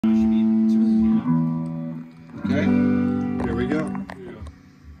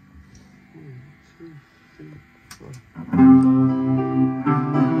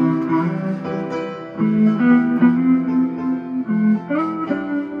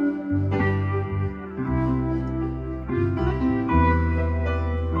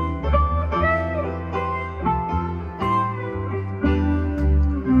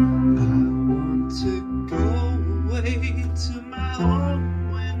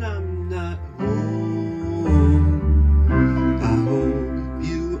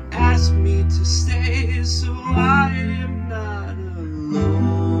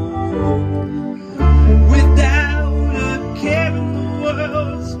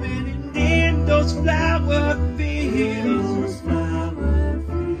fields.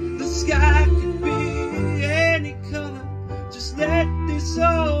 The sky could be any color. Just let this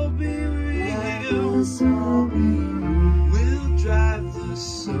all be real. We'll drive the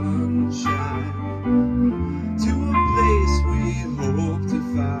sunshine to a place we hope to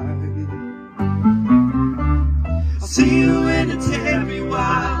find. I'll see you in a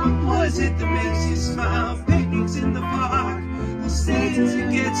Tarrywile. What is it that makes you smile? Picnics in the park. We'll stay till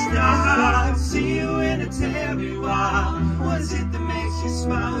it gets dark. I'll see you in a Tarrywile. What is it that makes you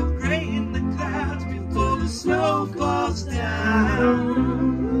smile? Gray in the clouds before the snow falls down.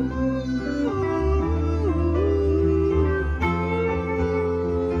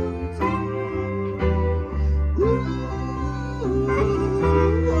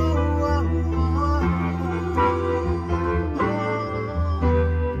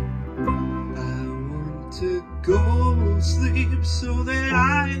 To go sleep so that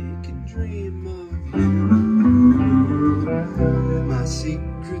I can dream of you. My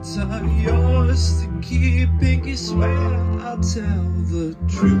secrets are yours to keep, pinky swear I'll tell the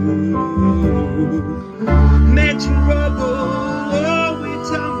truth. Mention rubble, oh we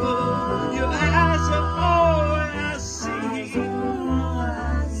tumble, your eyes are all I see.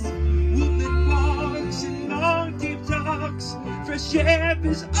 Woodland walks and long deep talks, fresh air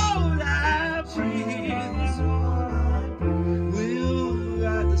is all I breathe. We'll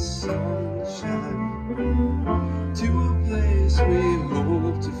ride the sunshine to a place we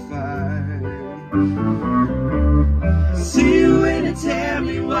hope to find. See you in a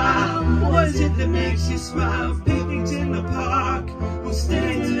Tarrywile. What is it that makes you smile? Picnics in the park. We'll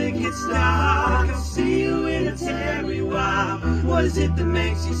stay till it gets dark. I'll see you in a Tarrywile. What is it that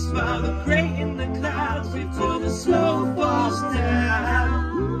makes you smile? The gray in the clouds before the snow falls down.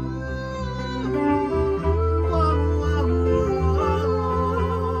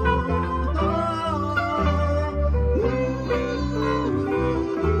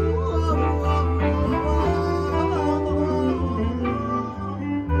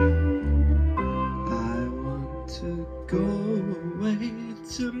 To go away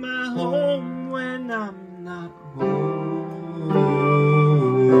to my home when I'm not home.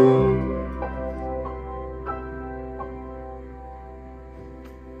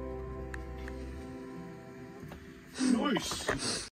 Nice.